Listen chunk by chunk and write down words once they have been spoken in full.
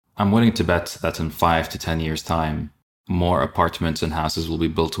I'm willing to bet that in 5 to 10 years' time, more apartments and houses will be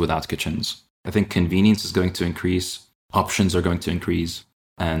built without kitchens. I think convenience is going to increase, options are going to increase,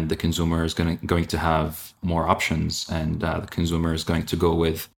 and the consumer is going to have more options. And the consumer is going to go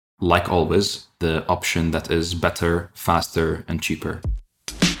with, like always, the option that is better, faster, and cheaper.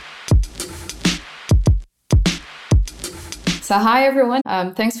 So hi, everyone.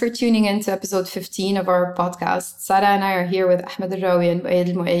 Thanks for tuning in to episode 15 of our podcast. Sarah and I are here with Ahmed Alrawi and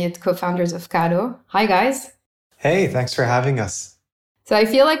Almoayed, co-founders of Calo. Hi, guys. Hey, thanks for having us. So I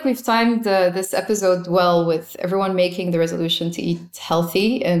feel like we've timed this episode well with everyone making the resolution to eat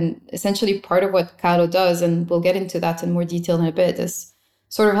healthy. And essentially part of what Calo does, and we'll get into that in more detail in a bit, is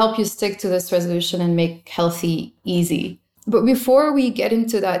sort of help you stick to this resolution and make healthy easy. But before we get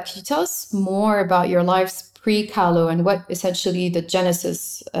into that, can you tell us more about your lives pre-Calo and what essentially the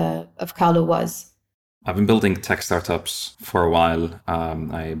genesis of Calo was? I've been building tech startups for a while.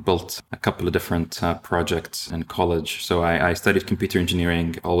 I built a couple of different projects in college. So I studied computer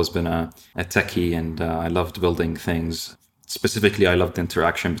engineering, always been a techie, and I loved building things. Specifically, I loved the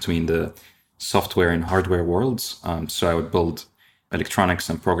interaction between the software and hardware worlds. So I would build electronics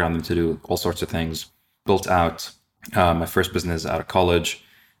and program them to do all sorts of things. Built out my first business out of college.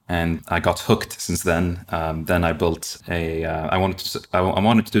 And I got hooked since then. Then I built I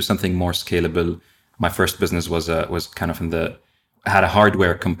wanted to do something more scalable. My first business was kind of had a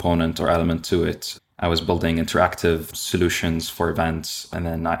hardware component or element to it. I was building interactive solutions for events, and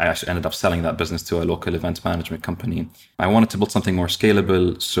then I actually ended up selling that business to a local event management company. I wanted to build something more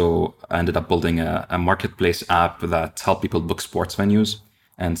scalable, so I ended up building a marketplace app that helped people book sports venues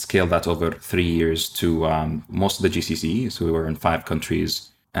and scale that over 3 years to most of the GCC. So we were in 5 countries.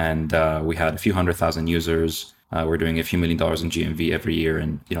 And we had a few 100,000 users. We're doing a few $1 million in GMV every year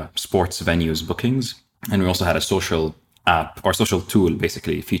in sports venues bookings. And we also had a social app or social tool,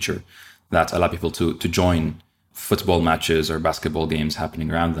 basically feature that allowed people to join football matches or basketball games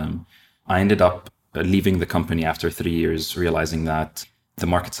happening around them. I ended up leaving the company after 3 years, realizing that the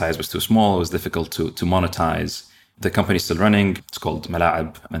market size was too small. It was difficult to monetize. The company's still running. It's called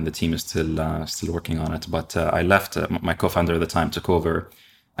Mala'ib, and the team is still working on it. But I left. My co-founder at the time took over.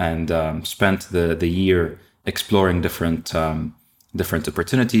 And spent the year exploring different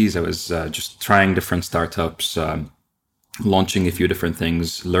opportunities. I was just trying different startups, launching a few different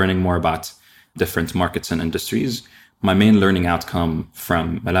things, learning more about different markets and industries. My main learning outcome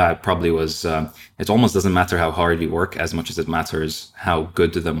from Mala'ib probably was it almost doesn't matter how hard you work as much as it matters how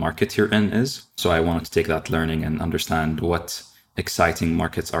good the market you're in is. So I wanted to take that learning and understand what exciting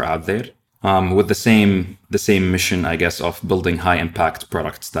markets are out there. With the same mission, I guess, of building high impact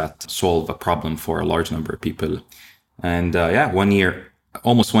products that solve a problem for a large number of people. And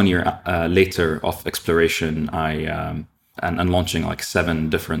almost 1 year later of exploration, and launching like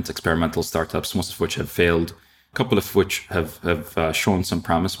 7 different experimental startups, most of which have failed, a couple of which have shown some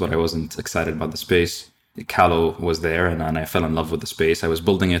promise, but I wasn't excited about the space. Calo was there, and I fell in love with the space. I was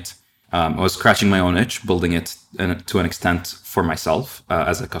building it. I was scratching my own itch, building it to an extent for myself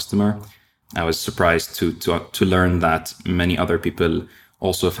as a customer. I was surprised to learn that many other people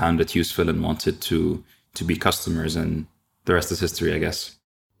also found it useful and wanted to be customers, and the rest is history, I guess.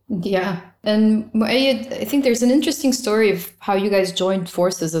 Yeah. And Moayed, I think there's an interesting story of how you guys joined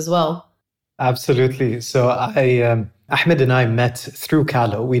forces as well. Absolutely. So Ahmed and I met through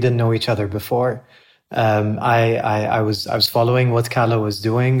Calo. We didn't know each other before. I was following what Calo was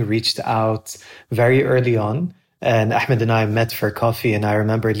doing, reached out very early on. And Ahmed and I met for coffee, and I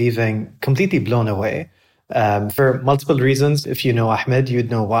remember leaving completely blown away for multiple reasons. If you know Ahmed,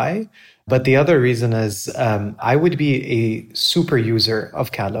 you'd know why. But the other reason is I would be a super user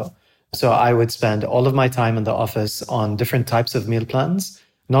of Calo. So I would spend all of my time in the office on different types of meal plans,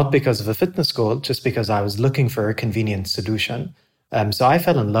 not because of a fitness goal, just because I was looking for a convenient solution. So I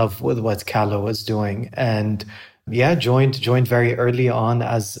fell in love with what Calo was doing, and joined very early on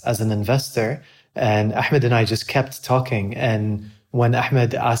as an investor. And Ahmed and I just kept talking. And when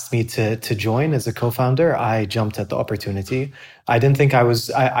Ahmed asked me to join as a co-founder, I jumped at the opportunity. I didn't think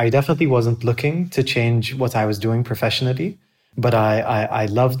I definitely wasn't looking to change what I was doing professionally, but I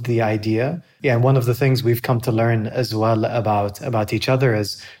loved the idea. Yeah, and one of the things we've come to learn as well about each other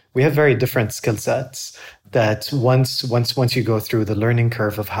is we have very different skill sets that once you go through the learning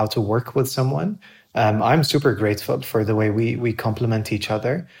curve of how to work with someone, I'm super grateful for the way we complement each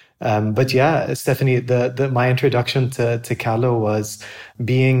other. But yeah, Stephanie, my introduction to Calo was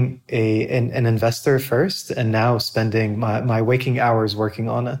being an investor first, and now spending my waking hours working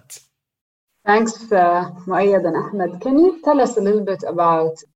on it. Thanks, Moayed and Ahmed. Can you tell us a little bit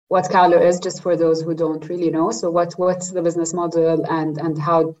about what Calo is, just for those who don't really know. So what's the business model and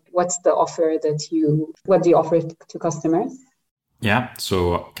what's the offer what do you offer to customers? Yeah,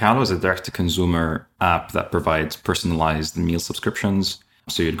 so Calo is a direct-to-consumer app that provides personalized meal subscriptions.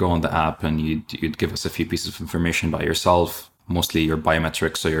 So you'd go on the app and you'd give us a few pieces of information about yourself, mostly your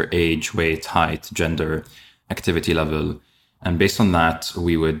biometrics, so your age, weight, height, gender, activity level. And based on that,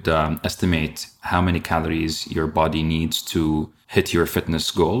 we would estimate how many calories your body needs to hit your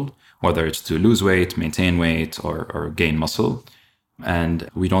fitness goal, whether it's to lose weight, maintain weight, or gain muscle. And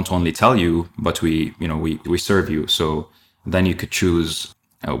we don't only tell you, but we serve you. So then you could choose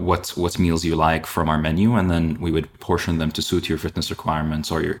what meals you like from our menu, and then we would portion them to suit your fitness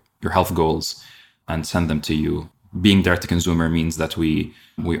requirements or your health goals and send them to you. Being direct to consumer means that we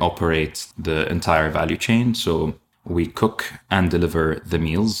operate the entire value chain. So we cook and deliver the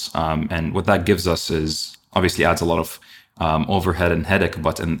meals. And what that gives us is obviously adds a lot of overhead and headache,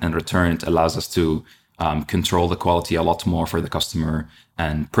 but in return, it allows us to control the quality a lot more for the customer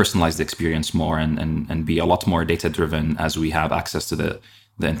and personalize the experience more and be a lot more data driven as we have access to the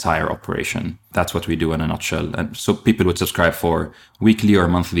entire operation. That's what we do in a nutshell. And so people would subscribe for weekly or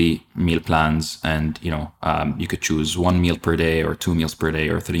monthly meal plans, and you could choose 1 meal per day or 2 meals per day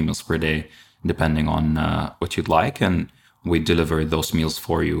or 3 meals per day, depending on what you'd like, and we deliver those meals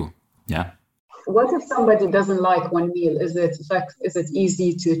for you. Yeah. What if somebody doesn't like one meal? Is it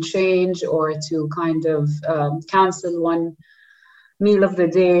easy to change or to kind of cancel one meal of the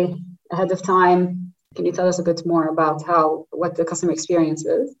day ahead of time? Can you tell us a bit more about what the customer experience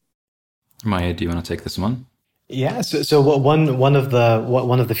is? Maya, do you want to take this one? Yeah. So one of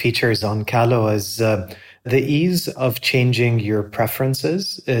the features on Calo is the ease of changing your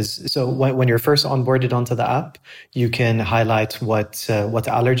preferences. So when you're first onboarded onto the app, you can highlight what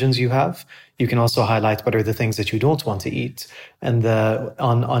allergens you have. You can also highlight what are the things that you don't want to eat. And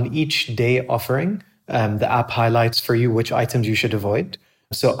on each day offering, the app highlights for you which items you should avoid.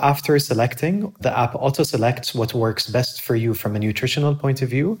 So after selecting, the app auto-selects what works best for you from a nutritional point of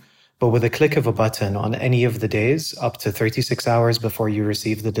view. But with a click of a button on any of the days, up to 36 hours before you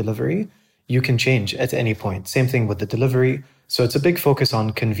receive the delivery, you can change at any point. Same thing with the delivery. So it's a big focus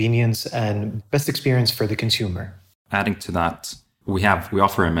on convenience and best experience for the consumer. Adding to that, we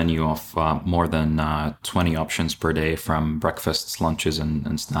offer a menu of more than 20 options per day, from breakfasts, lunches,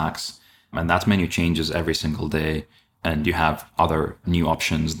 and snacks. And that menu changes every single day. And you have other new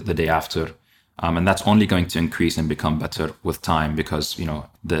options the day after. And that's only going to increase and become better with time, because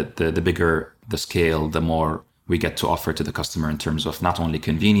the bigger the scale, the more we get to offer to the customer in terms of not only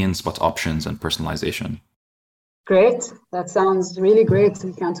convenience, but options and personalization. Great. That sounds really great.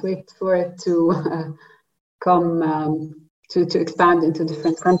 We can't wait for it to come to expand into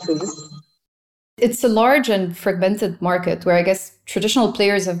different countries. It's a large and fragmented market where I guess traditional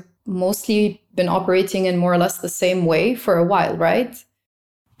players have mostly been operating in more or less the same way for a while, right?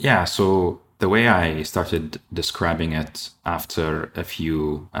 Yeah. So the way I started describing it after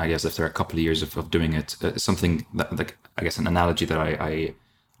a couple of years of doing it, something that I guess an analogy that I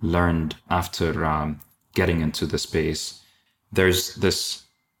learned after getting into the space. There's this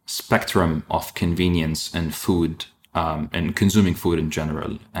spectrum of convenience and food and consuming food in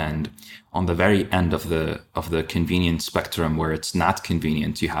general. And on the very end of the convenience spectrum, where it's not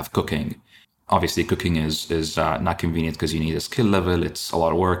convenient, you have cooking. Obviously, cooking is not convenient because you need a skill level. It's a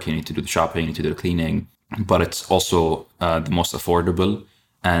lot of work. You need to do the shopping, you need to do the cleaning. But it's also the most affordable,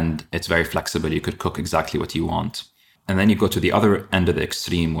 and it's very flexible. You could cook exactly what you want. And then you go to the other end of the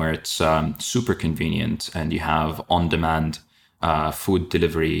extreme, where it's super convenient, and you have on-demand food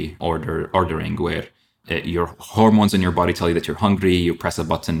delivery ordering, where your hormones in your body tell you that you're hungry. You press a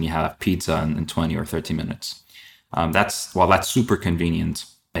button, you have pizza in 20 or 30 minutes. That's super convenient.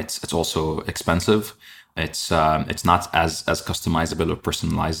 It's also expensive. It's not as customizable or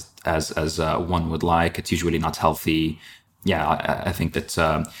personalized as one would like. It's usually not healthy. Yeah, I think that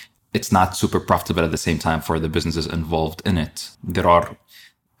it's not super profitable at the same time for the businesses involved in it.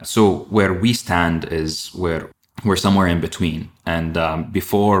 So where we stand is where we're somewhere in between. And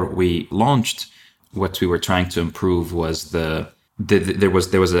before we launched, what we were trying to improve was there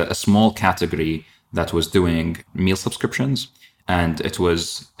was a small category that was doing meal subscriptions. And it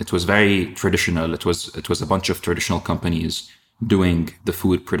was very traditional. It was a bunch of traditional companies doing the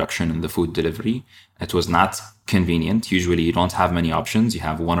food production and the food delivery. It was not convenient. Usually you don't have many options. You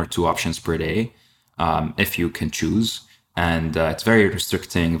have 1 or 2 options per day, if you can choose. And it's very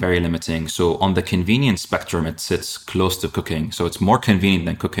restricting, very limiting. So on the convenience spectrum, it sits close to cooking. So it's more convenient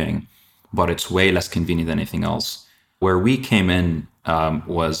than cooking, but it's way less convenient than anything else. Where we came in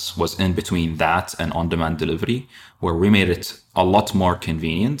was in between that and on-demand delivery, where we made it a lot more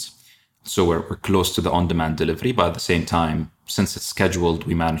convenient. So we're close to the on-demand delivery, but at the same time, since it's scheduled,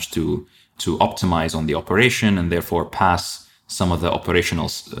 we managed to optimize on the operation and therefore pass some of the operational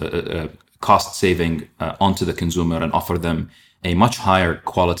cost saving onto the consumer and offer them a much higher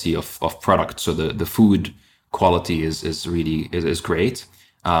quality of product. So the food quality is really great,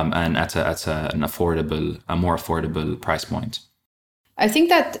 and at a more affordable price point. I think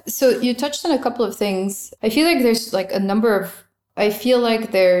that, so you touched on a couple of things. I feel like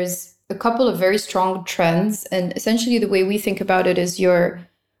there's a couple of very strong trends, and essentially the way we think about it is you're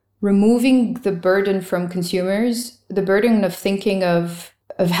removing the burden from consumers, the burden of thinking of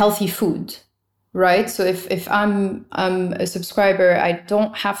healthy food, right? So if I'm a subscriber, I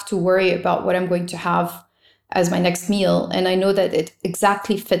don't have to worry about what I'm going to have as my next meal, and I know that it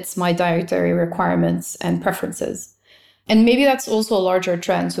exactly fits my dietary requirements and preferences. And maybe that's also a larger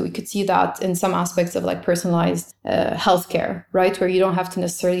trend. So we could see that in some aspects of like personalized healthcare, right? Where you don't have to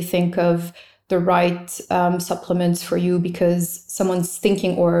necessarily think of the right supplements for you because someone's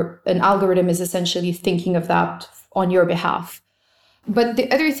thinking, or an algorithm is essentially thinking of that on your behalf. But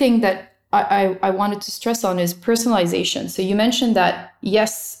the other thing that I wanted to stress on is personalization. So you mentioned that,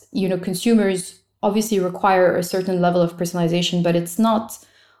 yes, consumers obviously require a certain level of personalization, but it's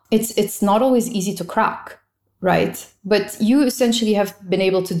not always easy to crack. Right. But you essentially have been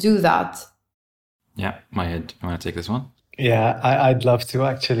able to do that. Yeah. Moayed, you want to take this one? Yeah, I'd love to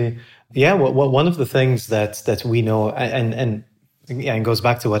actually. Yeah. Well, one of the things that we know, and goes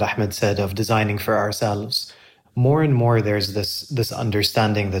back to what Ahmed said of designing for ourselves, more and more there's this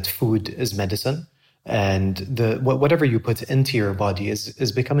understanding that food is medicine, and whatever you put into your body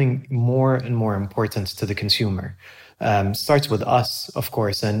is becoming more and more important to the consumer. Starts with us, of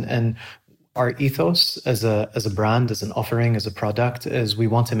course, and our ethos as a brand, as an offering, as a product, is we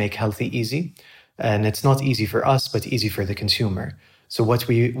want to make healthy easy. And it's not easy for us, but easy for the consumer. So what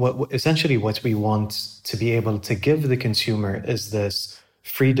we want to be able to give the consumer is this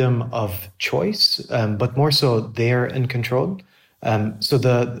freedom of choice, but more so they're in control. So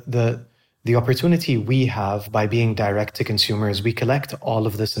the opportunity we have by being direct to consumers, we collect all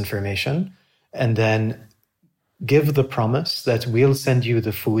of this information and then give the promise that we'll send you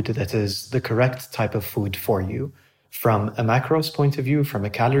the food that is the correct type of food for you from a macros point of view, from a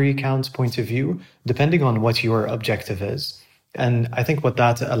calorie count point of view, depending on what your objective is. And I think what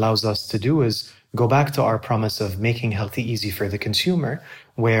that allows us to do is go back to our promise of making healthy easy for the consumer,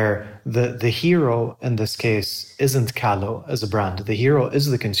 where the hero in this case isn't Calo as a brand. The hero is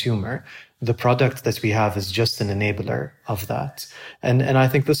the consumer. The product that we have is just an enabler of that. And I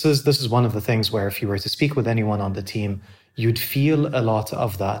think this is one of the things where if you were to speak with anyone on the team, you'd feel a lot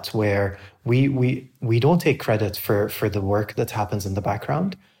of that, where we don't take credit for the work that happens in the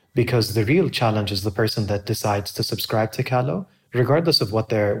background, because the real challenge is the person that decides to subscribe to Calo, regardless of what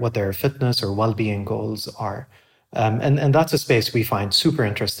their fitness or well-being goals are. And that's a space we find super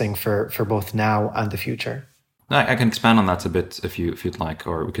interesting for both now and the future. I can expand on that a bit if you'd like,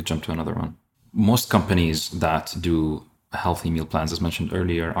 or we could jump to another one. Most companies that do healthy meal plans, as mentioned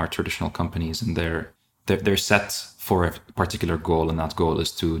earlier, are traditional companies, and they're set for a particular goal, and that goal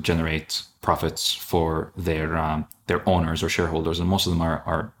is to generate profits for their owners or shareholders, and most of them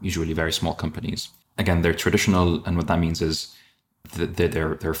are usually very small companies. Again, they're traditional, and what that means is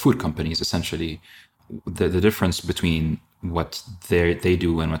they're food companies essentially. The difference between what they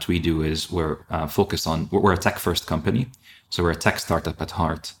do and what we do is we're focused on, we're a tech-first company. So we're a tech startup at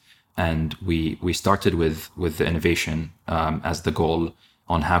heart. And we started with the innovation as the goal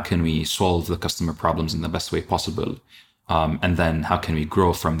on how can we solve the customer problems in the best way possible. And then how can we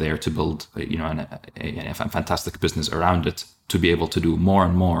grow from there to build a fantastic business around it to be able to do more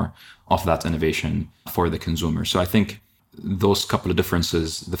and more of that innovation for the consumer. So I think those couple of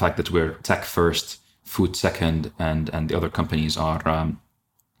differences, the fact that we're tech first, food second, and the other companies are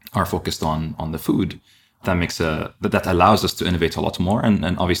focused on the food, that allows us to innovate a lot more.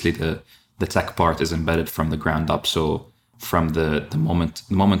 And obviously the tech part is embedded from the ground up. So from the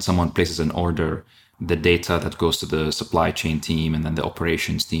moment someone places an order, the data that goes to the supply chain team and then the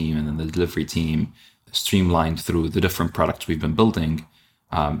operations team and then the delivery team, streamlined through the different products we've been building,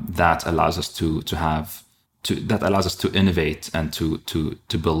 that allows us to innovate and to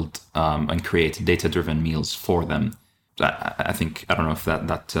build and create data-driven meals for them. I think, I don't know if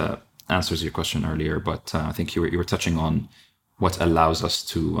that answers your question earlier, but I think you were touching on what allows us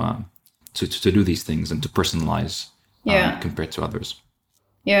to do these things and to personalize compared to others.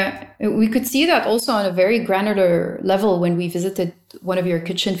 Yeah, we could see that also on a very granular level when we visited one of your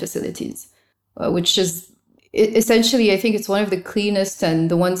kitchen facilities, which is essentially, I think it's one of the cleanest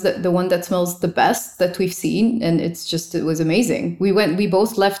and the one that smells the best that we've seen. And it was amazing. We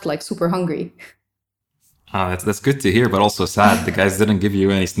both left like super hungry. That's good to hear, but also sad. The guys didn't give you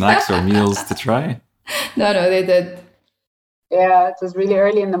any snacks or meals to try? No, they did. Yeah, it was really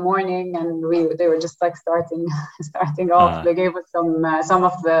early in the morning, and they were just like starting off. They gave us some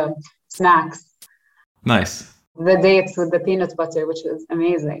of the snacks. Nice. The dates with the peanut butter, which was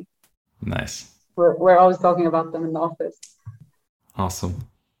amazing. Nice. We're always talking about them in the office. Awesome.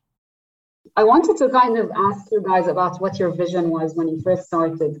 I wanted to kind of ask you guys about what your vision was when you first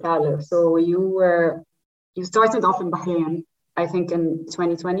started Calo. So you started off in Bahrain, I think in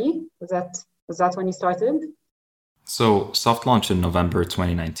 2020. Was that when you started? So soft launch in November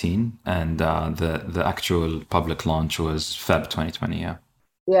 2019, and the actual public launch was Feb 2020. Yeah.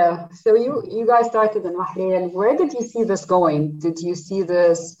 Yeah. So you guys started in Bahrain. Where did you see this going? Did you see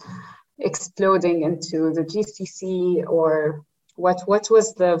this exploding into the GCC, or what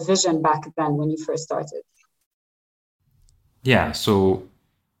was the vision back then when you first started? Yeah. So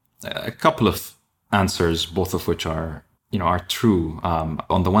a couple of answers, both of which are true.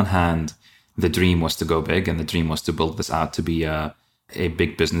 On the one hand, the dream was to go big, and the dream was to build this out to be a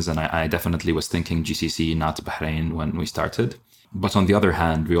big business. And I definitely was thinking GCC, not Bahrain, when we started. But on the other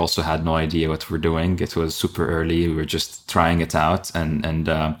hand, we also had no idea what we're doing. It was super early. We were just trying it out. And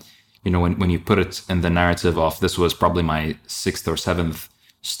when you put it in the narrative of this was probably my 6th or 7th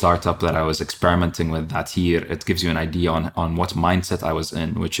startup that I was experimenting with that year, it gives you an idea on what mindset I was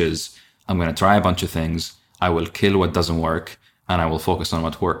in, which is I'm going to try a bunch of things. I will kill what doesn't work, and I will focus on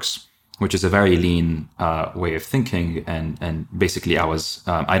what works, which is a very lean way of thinking. And basically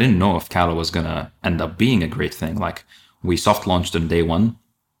I didn't know if Calo was going to end up being a great thing. Like, we soft launched on day one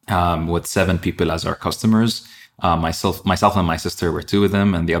with 7 people as our customers. Myself and my sister were 2 of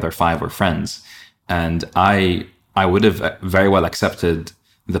them, and the other 5 were friends. And I would have very well accepted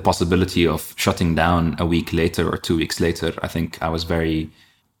the possibility of shutting down a week later or 2 weeks later. I think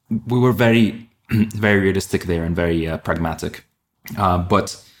we were very, very realistic there and very pragmatic.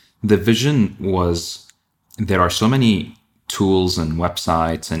 But the vision was, there are so many tools and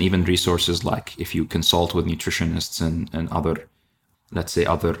websites and even resources, like if you consult with nutritionists and other, let's say,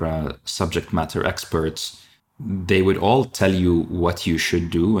 other subject matter experts, they would all tell you what you should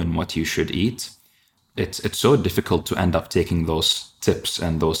do and what you should eat. It's so difficult to end up taking those tips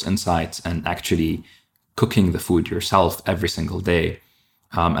and those insights and actually cooking the food yourself every single day.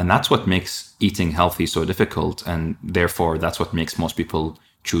 And that's what makes eating healthy so difficult. And therefore, that's what makes most people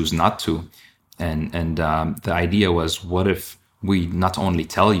choose not to. And the idea was, what if we not only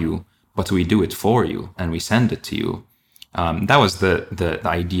tell you, but we do it for you and we send it to you? That was the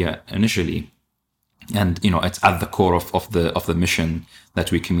idea initially. And, it's at the core of the mission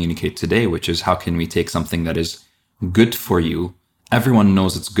that we communicate today, which is how can we take something that is good for you? Everyone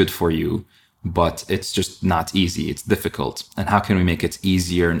knows it's good for you, but it's just not easy. It's difficult. And how can we make it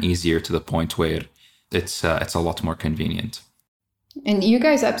easier and easier to the point where it's a lot more convenient? And you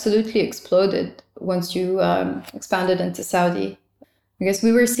guys absolutely exploded once you expanded into Saudi. I guess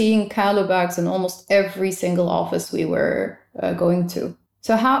we were seeing Calo bags in almost every single office we were going to.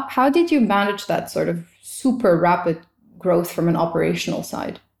 So how did you manage that sort of super rapid growth from an operational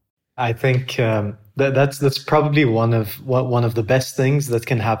side? I think that's probably one of the best things that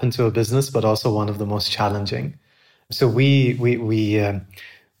can happen to a business, but also one of the most challenging. So we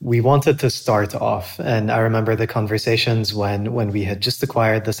wanted to start off, and I remember the conversations when we had just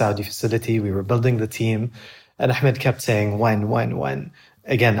acquired the Saudi facility. We were building the team, and Ahmed kept saying, when?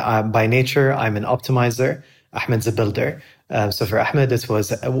 Again, by nature, I'm an optimizer. Ahmed's a builder. So for Ahmed, it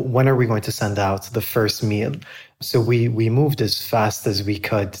was, when are we going to send out the first meal? So we moved as fast as we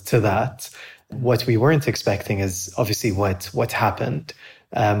could to that. What we weren't expecting is obviously what happened.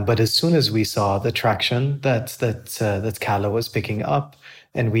 But as soon as we saw the traction that Calo was picking up,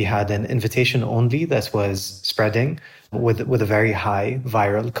 and we had an invitation only that was spreading with a very high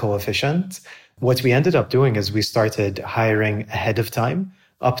viral coefficient, what we ended up doing is we started hiring ahead of time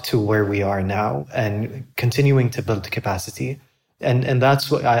up to where we are now and continuing to build capacity. And that's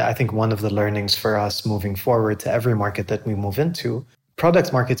what I think one of the learnings for us moving forward to every market that we move into.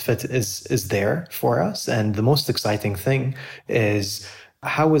 Product market fit is there for us. And the most exciting thing is,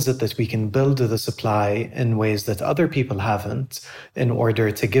 how is it that we can build the supply in ways that other people haven't in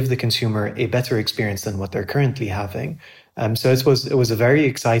order to give the consumer a better experience than what they're currently having? So it was a very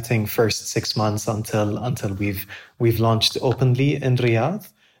exciting first 6 months until we've launched openly in Riyadh.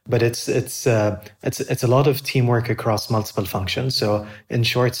 But it's a lot of teamwork across multiple functions. So in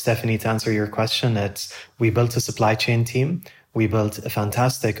short, Stephanie, to answer your question, we built a supply chain team. We built a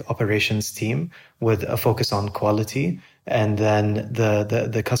fantastic operations team with a focus on quality. And then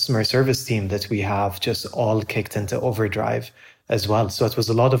the customer service team that we have just all kicked into overdrive as well. So it was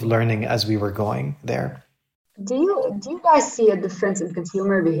a lot of learning as we were going there. Do you guys see a difference in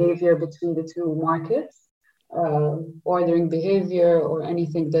consumer behavior between the two markets? Ordering behavior or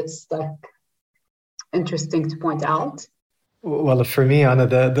anything that's like interesting to point out? Well, for me, Anna,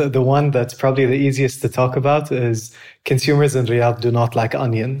 the one that's probably the easiest to talk about is consumers in Riyadh do not like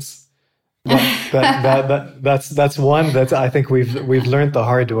onions. That's one that I think we've learned the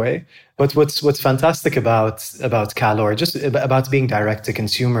hard way. But what's fantastic about Calo, or just about being direct to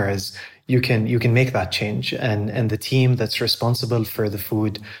consumer, is you can make that change, and the team that's responsible for the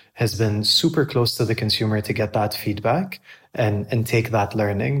food has been super close to the consumer to get that feedback and take that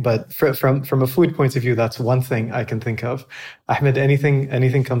learning. But from a food point of view, that's one thing I can think of. Ahmed,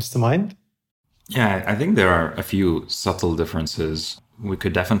 anything comes to mind? Yeah, I think there are a few subtle differences. We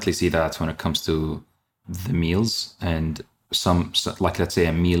could definitely see that when it comes to the meals, and like let's say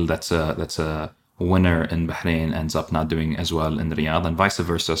a meal that's a winner in Bahrain ends up not doing as well in Riyadh, and vice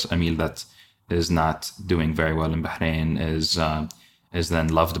versa. A meal that is not doing very well in Bahrain is then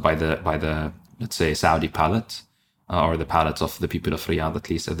loved by the let's say Saudi palate, or the palate of the people of Riyadh, at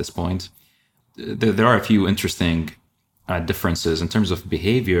least at this point. There are a few interesting differences in terms of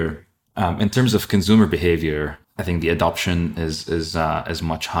behavior. In terms of consumer behavior, I think the adoption is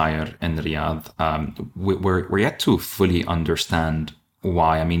much higher in Riyadh. We're yet to fully understand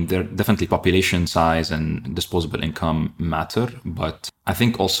why. I mean, there definitely population size and disposable income matter, but I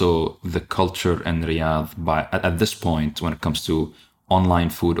think also the culture in Riyadh at this point, when it comes to online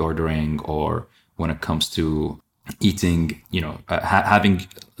food ordering, or when it comes to eating, having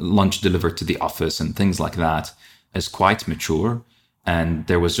lunch delivered to the office and things like that, is quite mature. And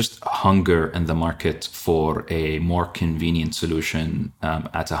there was just hunger in the market for a more convenient solution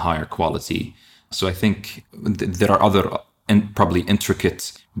at a higher quality. So I think there are other probably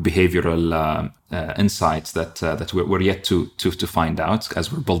intricate behavioral insights that we're yet to find out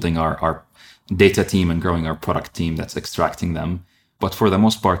as we're building our data team and growing our product team that's extracting them. But for the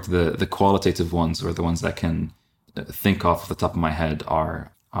most part, the qualitative ones, or the ones that I can think of the top of my head,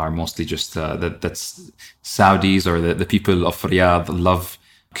 are mostly just that's Saudis, or the people of Riyadh love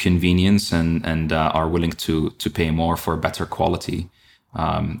convenience and are willing to pay more for better quality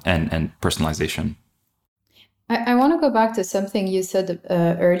and personalization. I want to go back to something you said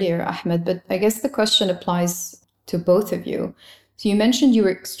earlier, Ahmed, but I guess the question applies to both of you. So you mentioned you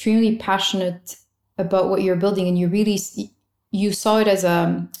were extremely passionate about what you're building, and you saw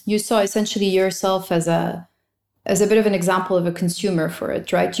it you saw essentially yourself as a bit of an example of a consumer for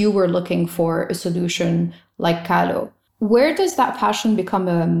it, right? You were looking for a solution like Calo. Where does that passion become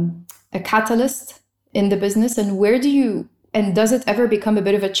a catalyst in the business, and does it ever become a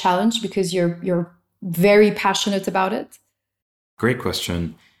bit of a challenge because you're very passionate about it? Great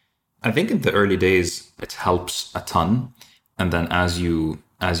question. I think in the early days, it helps a ton. And then as you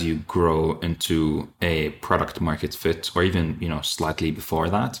grow into a product market fit, or even, slightly before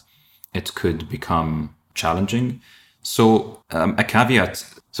that, it could become challenging. So a caveat,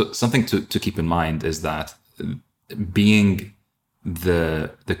 so something to keep in mind is that being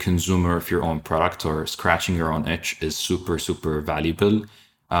the consumer of your own product, or scratching your own itch, is super, super valuable.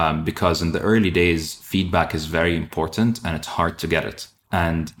 Because in the early days, feedback is very important, and it's hard to get it.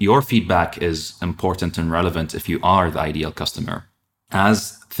 And your feedback is important and relevant if you are the ideal customer.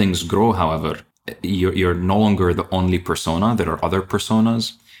 As things grow, however, you're no longer the only persona. There are other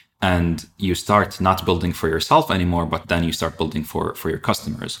personas, and you start not building for yourself anymore, but then you start building for your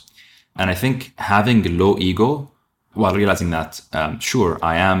customers. And I think having low ego, while realizing that, sure,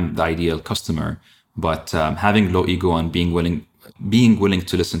 I am the ideal customer, but having low ego and being willing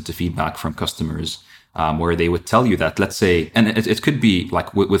to listen to feedback from customers, where they would tell you that, let's say, and it could be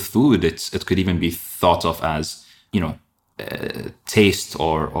like with food, it could even be thought of as, taste,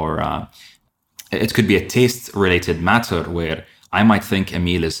 or it could be a taste related matter, where I might think a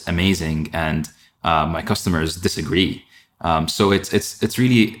meal is amazing and my customers disagree. So it's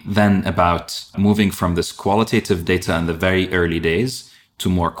really then about moving from this qualitative data in the very early days to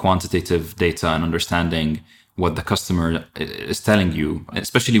more quantitative data, and understanding what the customer is telling you,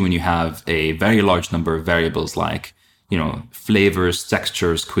 especially when you have a very large number of variables like, flavors,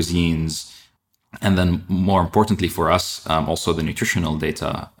 textures, cuisines, and then more importantly for us, also the nutritional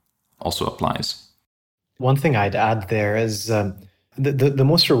data also applies. One thing I'd add there is the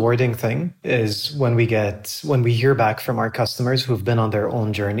most rewarding thing is when we hear back from our customers who've been on their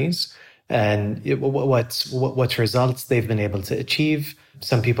own journeys, and what results they've been able to achieve.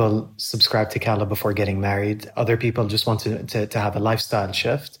 Some people subscribe to Calo before getting married. Other people just want to have a lifestyle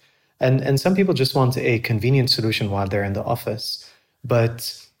shift. And some people just want a convenient solution while they're in the office.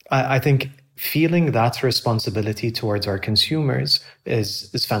 But I think feeling that responsibility towards our consumers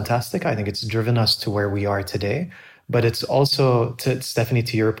is fantastic. I think it's driven us to where we are today. But it's also, Stephanie,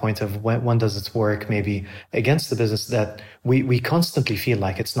 to your point of when does it work maybe against the business, that we constantly feel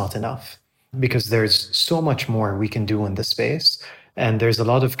like it's not enough because there's so much more we can do in the space. And there's a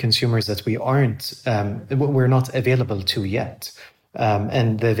lot of consumers that we're not available to yet.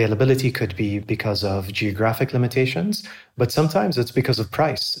 And the availability could be because of geographic limitations, but sometimes it's because of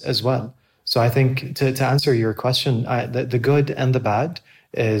price as well. So I think to answer your question, the good and the bad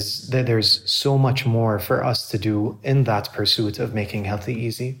is that there's so much more for us to do in that pursuit of making healthy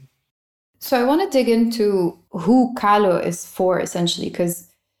easy. So I want to dig into who Calo is for, essentially, because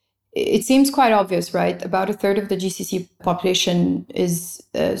it seems quite obvious, right? About a third of the GCC population is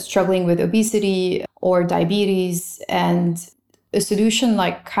struggling with obesity or diabetes, and a solution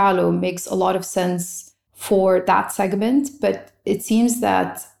like Calo makes a lot of sense for that segment, but it seems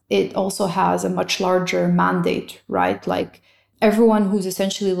that it also has a much larger mandate, right? Like everyone who's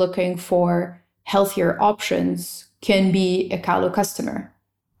essentially looking for healthier options can be a Calo customer.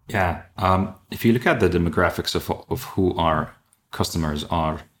 Yeah. If you look at the demographics of who our customers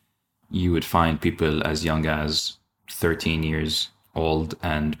are, you would find people as young as 13 years old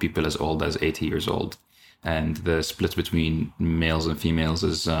and people as old as 80 years old. And the split between males and females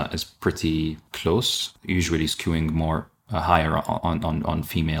is pretty close, usually skewing more higher on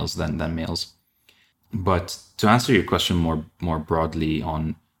females than males. But to answer your question more broadly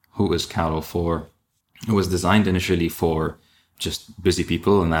on who is Calo for, it was designed initially for just busy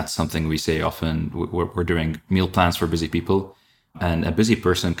people, and that's something we say often. We're doing meal plans for busy people, and a busy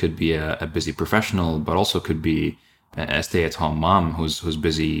person could be a busy professional, but also could be a stay-at-home mom who's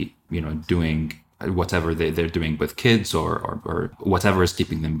busy, doing whatever they're doing with kids or whatever is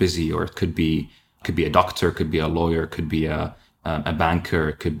keeping them busy. Or it could be a doctor, could be a lawyer, could be a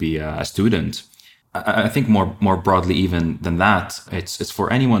banker, could be a student. I think more broadly even than that, it's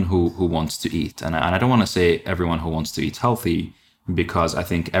for anyone who wants to eat. And I don't want to say everyone who wants to eat healthy, because I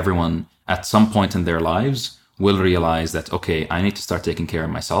think everyone at some point in their lives will realize that, okay, I need to start taking care of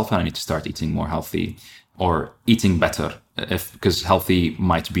myself and I need to start eating more healthy or eating better. Because healthy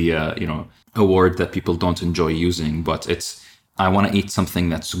might be a word that people don't enjoy using, but I want to eat something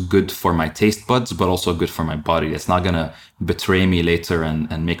that's good for my taste buds, but also good for my body. It's not going to betray me later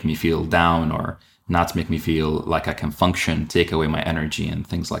and make me feel down or not make me feel like I can function, take away my energy and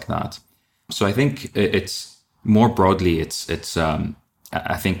things like that. So I think it's more broadly,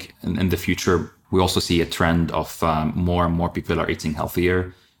 I think in the future, we also see a trend of more and more people are eating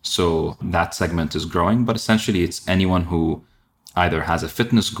healthier. So that segment is growing, but essentially it's anyone who either has a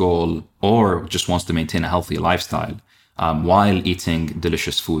fitness goal or just wants to maintain a healthy lifestyle while eating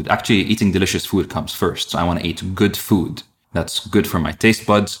delicious food. Actually, eating delicious food comes first. So I want to eat good food that's good for my taste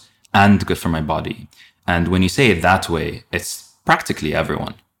buds and good for my body. And when you say it that way, it's practically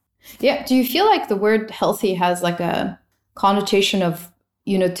everyone. Yeah. Do you feel like the word healthy has like a connotation of,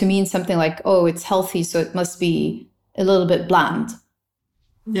 to mean something like, oh, it's healthy, so it must be a little bit bland?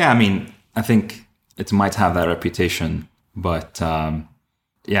 Yeah, I think it might have that reputation, but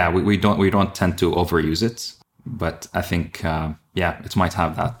we don't tend to overuse it. But I think, it might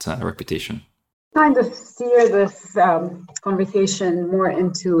have that reputation. Kind of steer this conversation more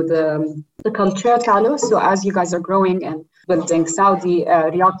into the culture at Calo. So as you guys are growing and building Saudi,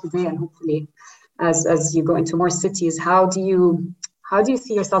 Riyadh today, and hopefully as you go into more cities, how do you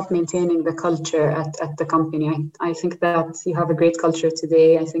see yourself maintaining the culture at the company? I think that you have a great culture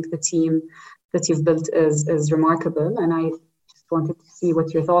today. I think the team that you've built is remarkable. And I just wanted to see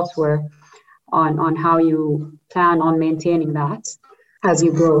what your thoughts were on how you plan on maintaining that as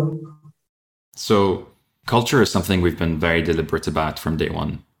you grow. So culture is something we've been very deliberate about from day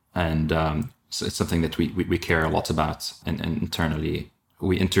one. And so it's something that we care a lot about internally.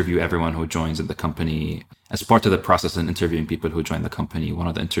 We interview everyone who joins in the company. As part of the process in interviewing people who join the company, one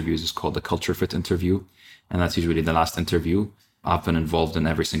of the interviews is called the culture fit interview. And that's usually the last interview. I've been involved in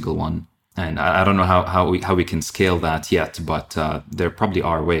every single one. And I don't know how we can scale that yet, but there probably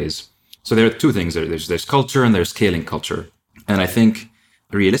are ways. So there are two things. There's culture and there's scaling culture. And I think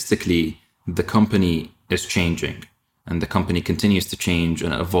realistically, the company is changing and the company continues to change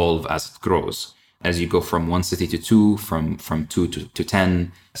and evolve as it grows. As you go from one city to two, from 2 to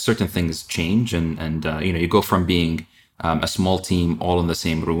 10, certain things change. And you go from being a small team all in the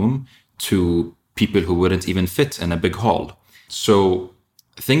same room to people who wouldn't even fit in a big hall. So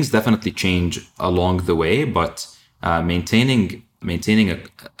things definitely change along the way, but maintaining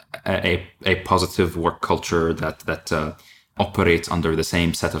a positive work culture that operates under the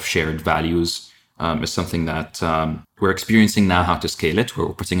same set of shared values is something that we're experiencing now. How to scale it?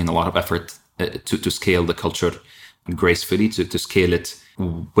 We're putting in a lot of effort to scale the culture gracefully, to scale it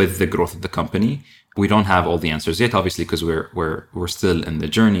with the growth of the company. We don't have all the answers yet, obviously, because we're still in the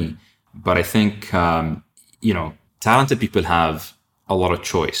journey. But I think talented people have a lot of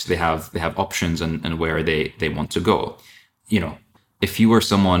choice. They have options and where they want to go. If you were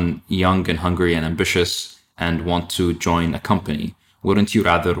someone young and hungry and ambitious and want to join a company, wouldn't you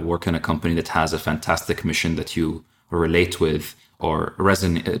rather work in a company that has a fantastic mission that you relate with or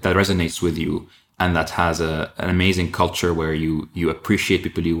that resonates with you, and that has an amazing culture where you appreciate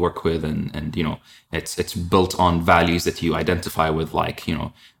people you work with, and it's built on values that you identify with, like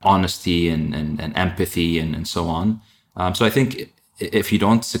honesty and empathy and so on. So I think if you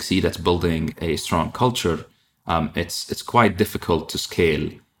don't succeed at building a strong culture, it's quite difficult to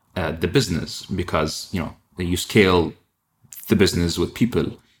scale the business, because you scale the business with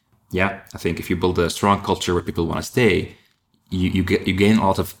people. Yeah, I think if you build a strong culture where people want to stay, you gain a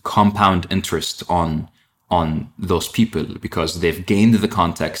lot of compound interest on those people, because they've gained the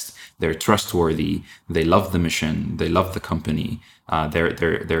context, they're trustworthy, they love the mission, they love the company,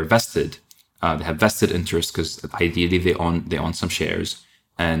 they're vested, they have vested interest because ideally they own some shares.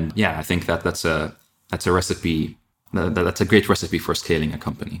 And yeah, I think that's a recipe, that's a great recipe for scaling a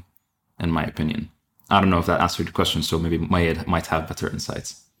company, in my opinion. I don't know if that answered your question, so maybe Moayed might have better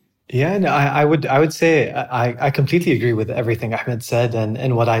insights. Yeah, no, I would say I completely agree with everything Ahmed said,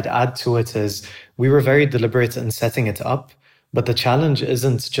 and what I'd add to it is we were very deliberate in setting it up, but the challenge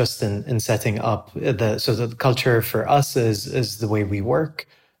isn't just in setting up so the culture for us is the way we work.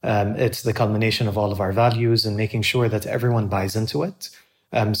 It's the culmination of all of our values and making sure that everyone buys into it.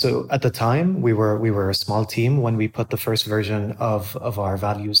 So at the time we were a small team when we put the first version of our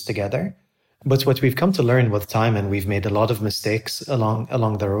values together. But what we've come to learn with time, and we've made a lot of mistakes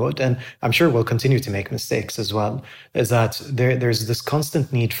along the road, and I'm sure we'll continue to make mistakes as well, is that there's this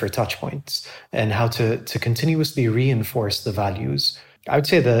constant need for touch points and how to continuously reinforce the values. I would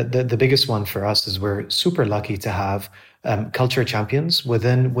say the biggest one for us is we're super lucky to have culture champions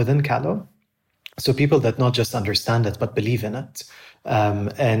within Calo. So people that not just understand it, but believe in it.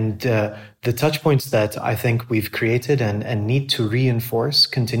 The touch points that I think we've created and need to reinforce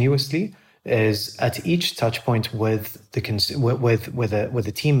continuously is at each touch point with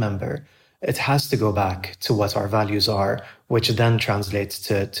a team member, it has to go back to what our values are, which then translates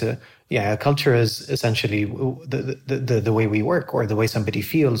to a culture is essentially the way we work, or the way somebody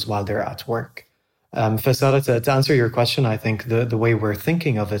feels while they're at work. Faisal, to answer your question, I think the way we're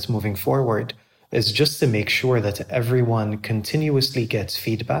thinking of it moving forward is just to make sure that everyone continuously gets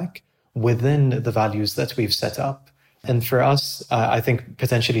feedback within the values that we've set up. And for us, I think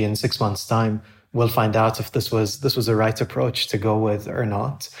potentially in 6 months' time, we'll find out if this was the right approach to go with or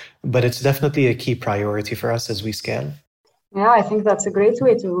not. But it's definitely a key priority for us as we scale. Yeah, I think that's a great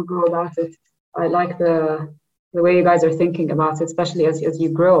way to go about it. I like the way you guys are thinking about it, especially as you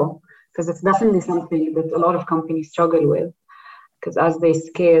grow, because it's definitely something that a lot of companies struggle with. Because as they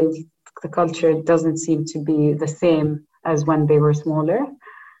scale, the culture doesn't seem to be the same as when they were smaller.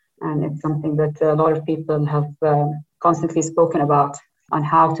 And it's something that a lot of people have constantly spoken about on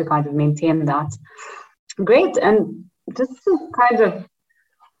how to kind of maintain that. Great. And just to kind of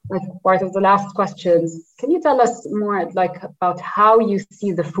like part of the last questions, can you tell us more like about how you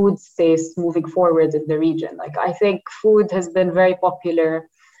see the food space moving forward in the region? Like, I think food has been very popular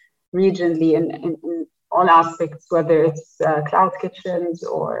regionally in all aspects, whether it's cloud kitchens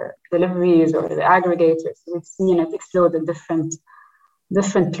or deliveries or the aggregators. We've seen it explode in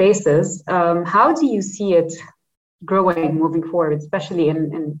different places. How do you see it growing moving forward, especially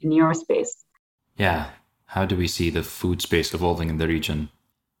in your space? Yeah. How do we see the food space evolving in the region?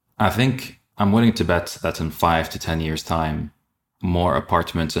 I think I'm willing to bet that in 5 to 10 years' time, more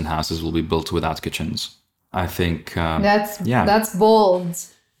apartments and houses will be built without kitchens. I think that's bold.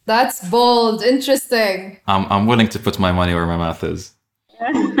 That's bold. Interesting. I'm willing to put my money where my mouth is.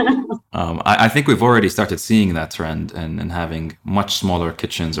 I think we've already started seeing that trend and having much smaller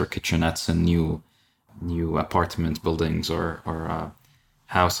kitchens or kitchenettes in new apartment buildings or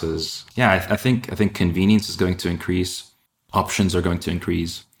houses. Yeah, I think convenience is going to increase. Options are going to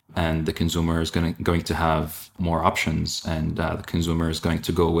increase, and the consumer is going to have more options, and the consumer is going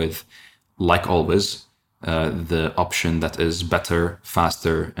to go with, like always, the option that is better,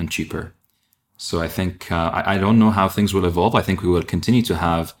 faster, and cheaper. So I think I don't know how things will evolve. I think we will continue to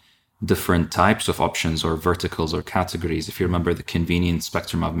have different types of options or verticals or categories. If you remember the convenience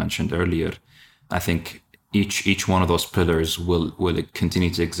spectrum I've mentioned earlier, I think each one of those pillars will continue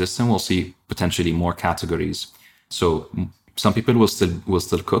to exist, and we'll see potentially more categories. So some people will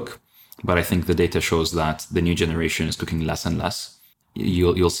still cook, but I think the data shows that the new generation is cooking less and less.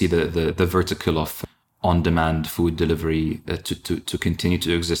 You'll see the vertical of on-demand food delivery to continue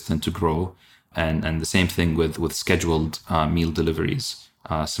to exist and to grow, and the same thing with scheduled meal deliveries,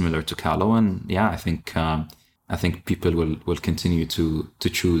 similar to Calo. And yeah, I think people will continue to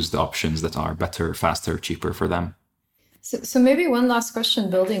choose the options that are better, faster, cheaper for them. So maybe one last question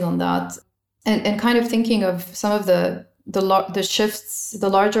building on that, and kind of thinking of some of the shifts, the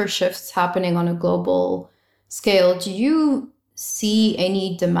larger shifts happening on a global scale. Do you see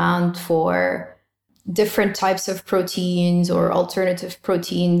any demand for different types of proteins or alternative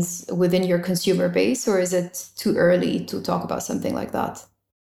proteins within your consumer base, or is it too early to talk about something like that?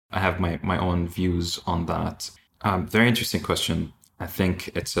 I have my own views on that. Very interesting question. I think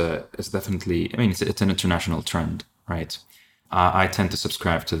it's definitely, I mean, it's an international trend, right? I tend to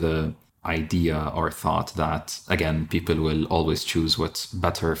subscribe to the idea or thought that, again, people will always choose what's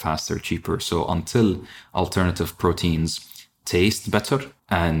better, faster, cheaper. So until alternative proteins taste better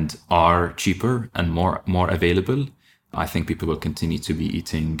and are cheaper and more available, I think people will continue to be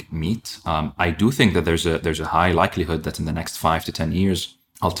eating meat. I do think that there's a high likelihood that in the next 5 to 10 years,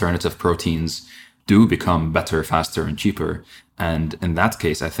 alternative proteins do become better, faster, and cheaper. And in that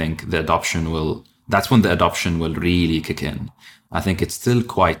case, I think that's when the adoption will really kick in. I think it's still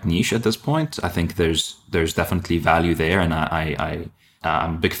quite niche at this point. I think there's definitely value there. And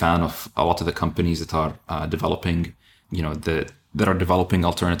I'm a big fan of a lot of the companies that are developing, that are developing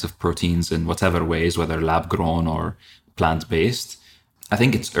alternative proteins in whatever ways, whether lab grown or plant-based. I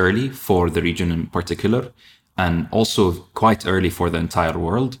think it's early for the region in particular, and also quite early for the entire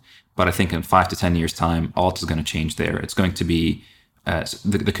world. But I think in 5 to 10 years' time, a lot is going to change there. It's going to be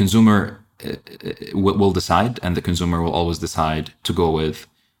the consumer will decide, and the consumer will always decide to go with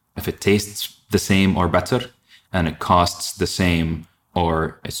if it tastes the same or better, and it costs the same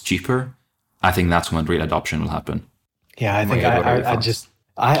or it's cheaper. I think that's when real adoption will happen. Yeah, I think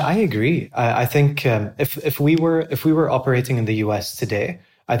I agree. I think if we were operating in the US today,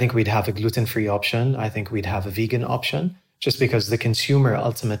 I think we'd have a gluten-free option. I think we'd have a vegan option, just because the consumer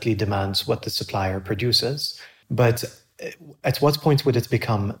ultimately demands what the supplier produces. But at what point would it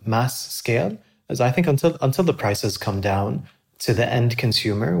become mass scale? As I think until the prices come down to the end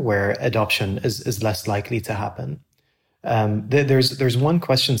consumer, where adoption is less likely to happen. There's one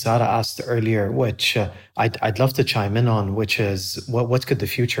question Sarah asked earlier, which I'd love to chime in on, which is what could the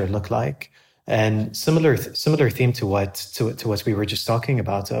future look like? And similar theme to what we were just talking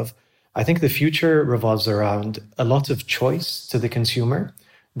about. I think the future revolves around a lot of choice to the consumer,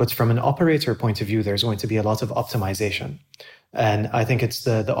 but from an operator point of view, there's going to be a lot of optimization. And I think it's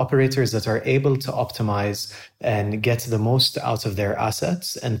the operators that are able to optimize and get the most out of their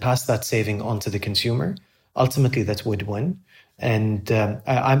assets and pass that saving on to the consumer, ultimately that would win. And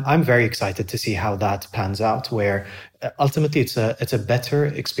I'm very excited to see how that pans out, where ultimately it's a better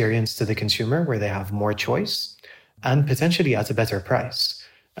experience to the consumer, where they have more choice and potentially at a better price.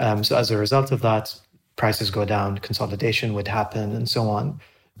 So as a result of that, prices go down, consolidation would happen, and so on.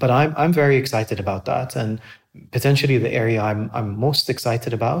 But I'm very excited about that, and potentially the area I'm most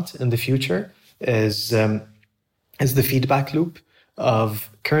excited about in the future is the feedback loop of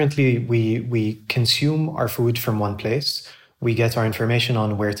currently we consume our food from one place, we get our information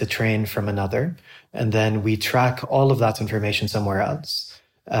on where to train from another, and then we track all of that information somewhere else.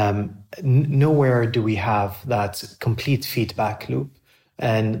 Nowhere do we have that complete feedback loop.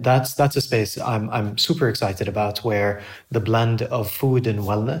 And that's a space I'm super excited about, where the blend of food and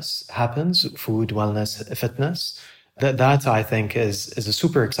wellness happens, food, wellness, fitness. That I think is a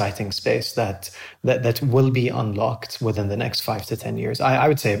super exciting space that will be unlocked within the next 5 to 10 years. I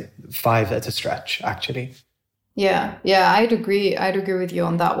would say 5 at a stretch, actually. Yeah, I'd agree with you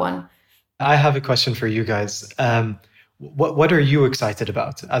on that one. I have a question for you guys. What are you excited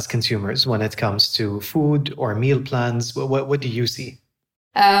about as consumers when it comes to food or meal plans? What do you see?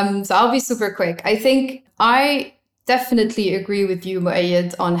 So I'll be super quick. I think I definitely agree with you,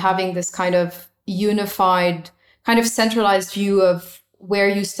 Moayed, on having this kind of unified, kind of centralized view of where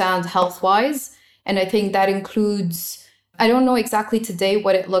you stand health-wise. And I think that includes, I don't know exactly today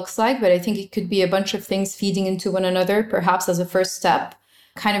what it looks like, but I think it could be a bunch of things feeding into one another, perhaps as a first step,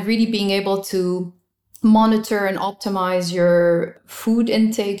 kind of really being able to monitor and optimize your food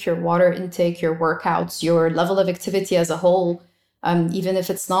intake, your water intake, your workouts, your level of activity as a whole. Even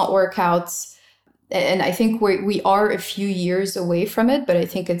if it's not workouts, And I think we are a few years away from it, but I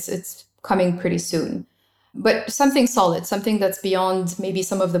think it's coming pretty soon. But something solid, something that's beyond maybe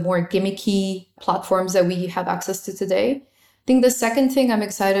some of the more gimmicky platforms that we have access to today. I think the second thing I'm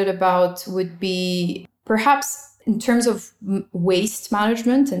excited about would be perhaps in terms of waste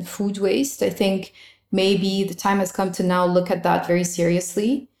management and food waste. I think maybe the time has come to now look at that very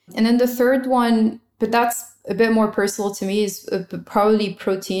seriously. And then the third one, but that's a bit more personal to me, is probably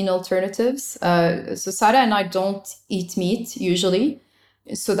protein alternatives. So Sarah and I don't eat meat usually.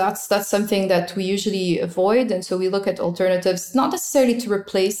 So that's something that we usually avoid. And so we look at alternatives, not necessarily to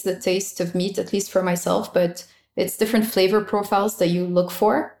replace the taste of meat, at least for myself, but it's different flavor profiles that you look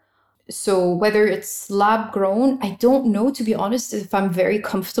for. So whether it's lab grown, I don't know, to be honest, if I'm very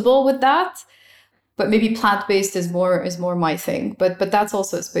comfortable with that. But maybe plant-based is more my thing. But that's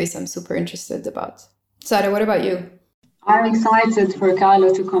also a space I'm super interested about. Sarah, what about you? I'm excited for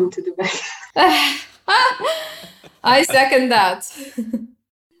Calo to come to Dubai. I second that.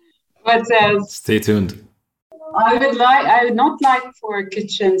 But stay tuned. I would not like for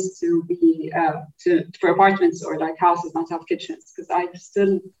kitchens to be for apartments or like houses not have kitchens, because I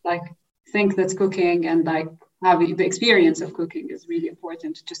still like think that cooking and like having the experience of cooking is really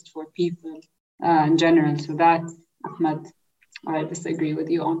important just for people in general. So that, Ahmed, I disagree with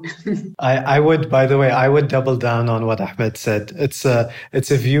you on. I would, by the way, I would double down on what Ahmed said. It's a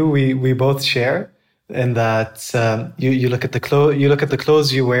view we both share. In that you look at the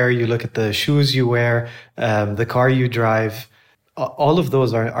clothes you wear, you look at the shoes you wear, the car you drive. All of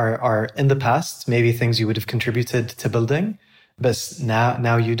those are in the past, maybe things you would have contributed to building, but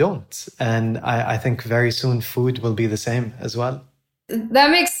now you don't. And I think very soon food will be the same as well.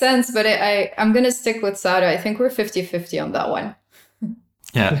 That makes sense, but I'm going to stick with Sarah. I think we're 50-50 on that one.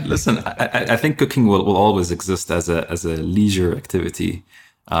 Yeah, listen, I think cooking will always exist as a leisure activity.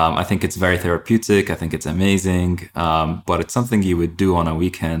 I think it's very therapeutic. I think it's amazing. But it's something you would do on a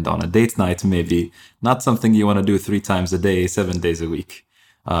weekend, on a date night, maybe. Not something you want to do 3 times a day, 7 days a week.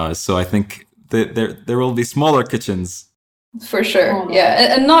 So I think there will be smaller kitchens. For sure.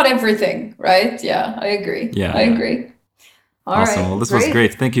 Yeah. And not everything, right? Yeah, I agree. Yeah. I agree. All awesome. right. Well, this was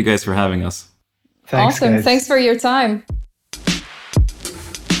great. Thank you guys for having us. Thanks, awesome. guys. Thanks for your time.